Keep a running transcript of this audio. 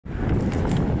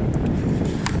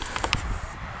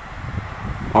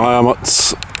I am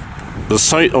at the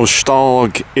site of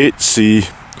Stalag 8C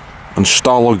and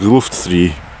Stalag Luft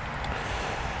 3.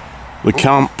 The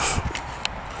camp,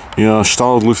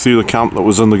 Stalag Luft 3, the camp that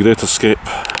was in the Great Escape.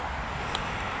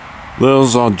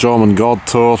 There's a German guard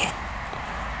tower,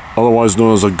 otherwise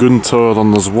known as a Goon tower,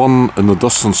 and there's one in the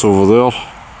distance over there.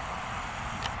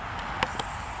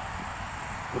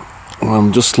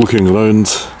 I'm just looking around.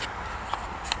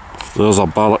 There's a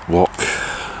barrack block.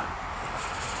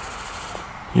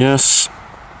 Yes.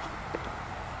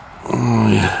 Oh,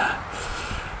 yeah.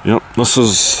 Yep, this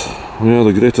is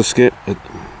the Great Escape. It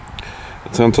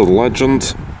entered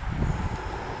legend.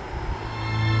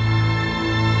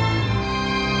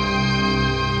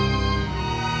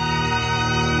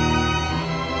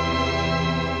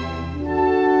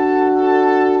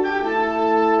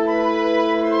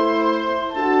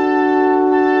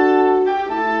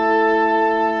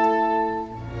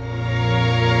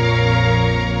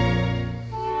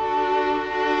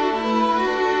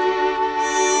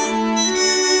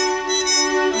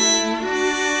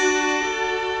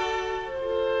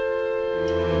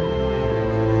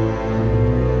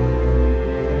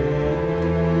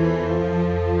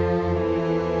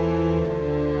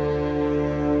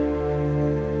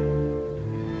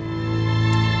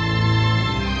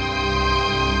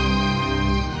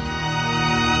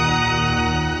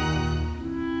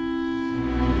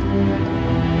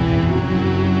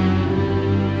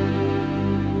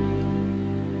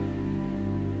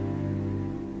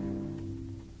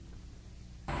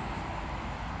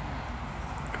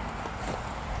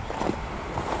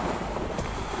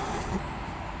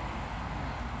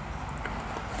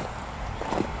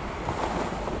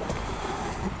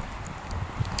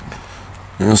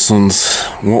 Yes, and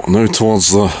walk now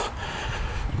towards the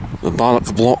barrack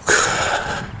block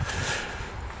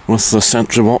with the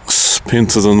sentry box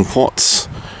painted in what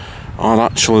are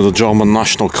actually the German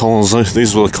national colours.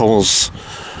 These were the colours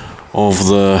of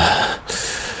the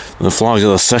flag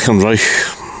of the Second Reich,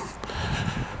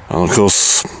 and of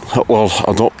course Hitler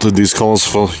adopted these colours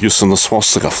for use in the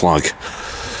swastika flag.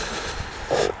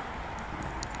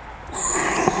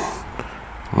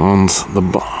 And the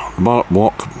barrack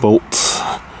block built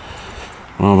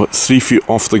about 3 feet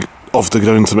off the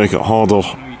ground to make it harder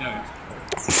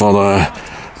for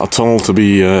a tunnel to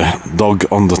be dug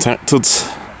undetected.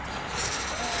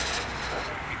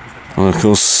 And of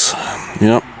course,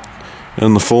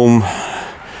 in the film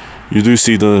you do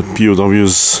see the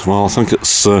POWs. Well, I think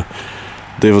it's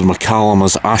David McCallum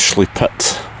as Ashley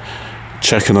Pitt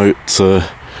checking out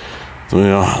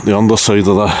the underside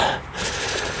of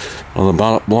the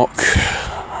barrack block.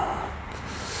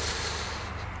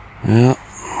 Yeah.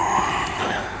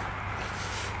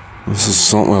 This is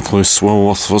certainly a place well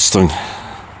worth visiting.